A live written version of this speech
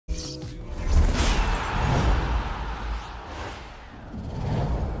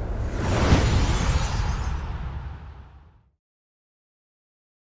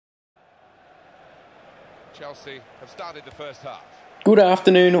Chelsea have started the first half. Good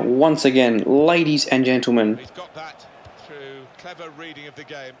afternoon once again, ladies and gentlemen. He's got that through clever reading of the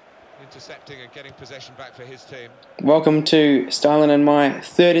game, intercepting and getting possession back for his team. Welcome to STYLN and my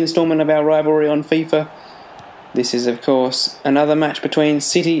third instalment of our rivalry on FIFA. This is, of course, another match between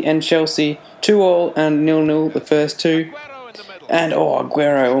City and Chelsea. 2-2 and 0-0 the first two. And,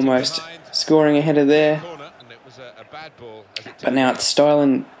 Aguero almost scoring a header there. But now it's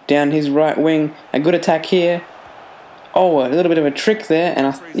STYLN down his right wing. A good attack here. Oh, a little bit of a trick there. And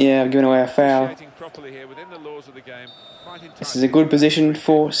I've given away a foul. This is a good position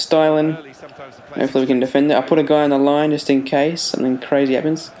for STYLN. Hopefully we can defend it. I put a guy on the line just in case something crazy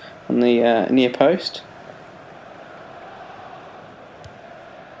happens on the near post.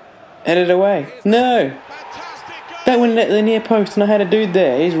 Headed away. No! That went at the near post and I had a dude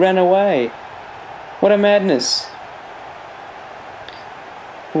there. He's ran away. What a madness.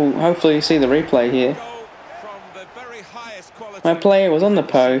 We'll hopefully see the replay here. My player was on the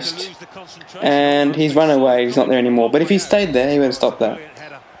post and he's run away. He's not there anymore. But if he stayed there, he would have stopped that.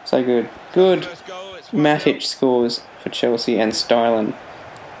 So good. Good. Matic scores for Chelsea and STYLN.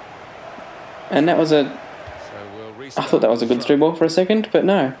 And that was a... I thought that was a good through ball for a second, but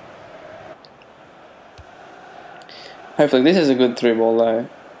no. Hopefully this is a good through ball though.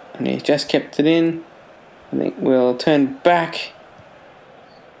 And he's just kept it in. I think we'll turn back.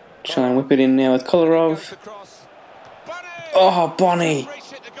 Try and whip it in now with Kolarov. Oh, Bonnie!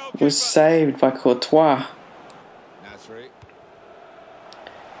 It was saved by Courtois.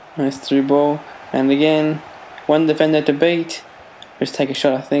 Nice through ball. And again, one defender to beat. Just take a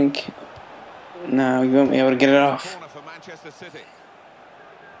shot, I think. No, you won't be able to get it off.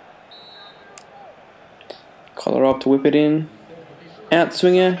 Kolarov to whip it in. Out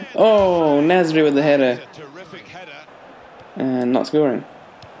swinger. Oh, Nasri with the header. And not scoring.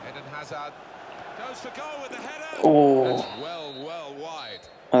 Oh.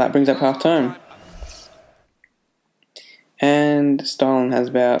 Well, that brings up half time. And STYLN has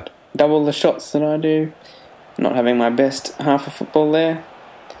about double the shots that I do. Not having my best half of football there.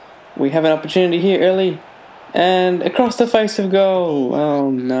 We have an opportunity here early. And across the face of goal.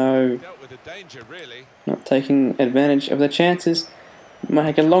 Oh no. Not taking advantage of the chances. Might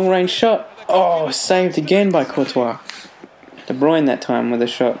take a long range shot. Oh, saved again by Courtois. De Bruyne that time with a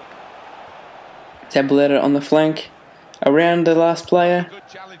shot. Zabaleta on the flank. Around the last player.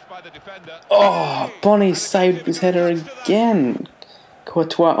 Oh, Bonnie saved his header again.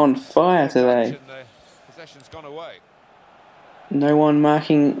 Courtois on fire today. No one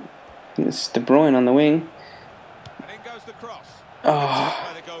marking. It's De Bruyne on the wing.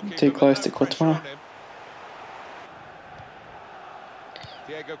 Oh, too close to Courtois.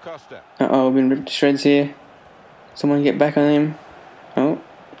 Uh-oh, we've been ripped to shreds here. Someone get back on him.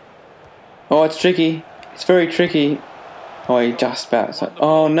 Oh, it's tricky. It's very tricky. Oh, he just about.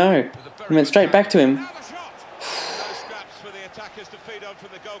 Oh no! He went straight back to him.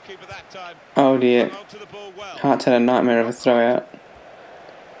 Oh dear. Hart's had a nightmare of a throw out.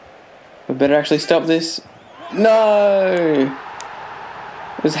 We better actually stop this. No!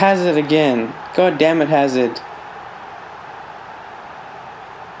 It was Hazard again. God damn it, Hazard.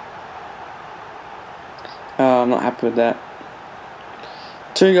 Oh, I'm not happy with that.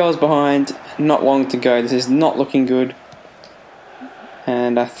 2 goals behind, not long to go. This is not looking good.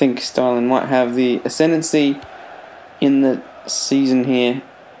 And I think STYLN might have the ascendancy in the season here.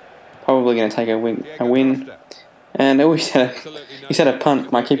 Probably going to take a win. And he's had a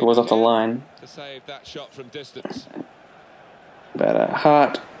punt. My keeper was off the line. But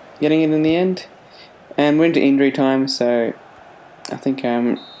Hart getting it in the end. And we're into injury time, so I think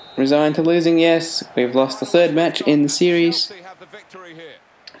I'm resigned to losing. Yes, we've lost the third match in the series.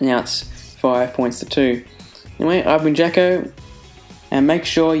 Now it's 5 points to 2. Anyway, I've been Jacko, and make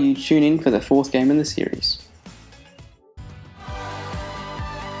sure you tune in for the 4th game in the series.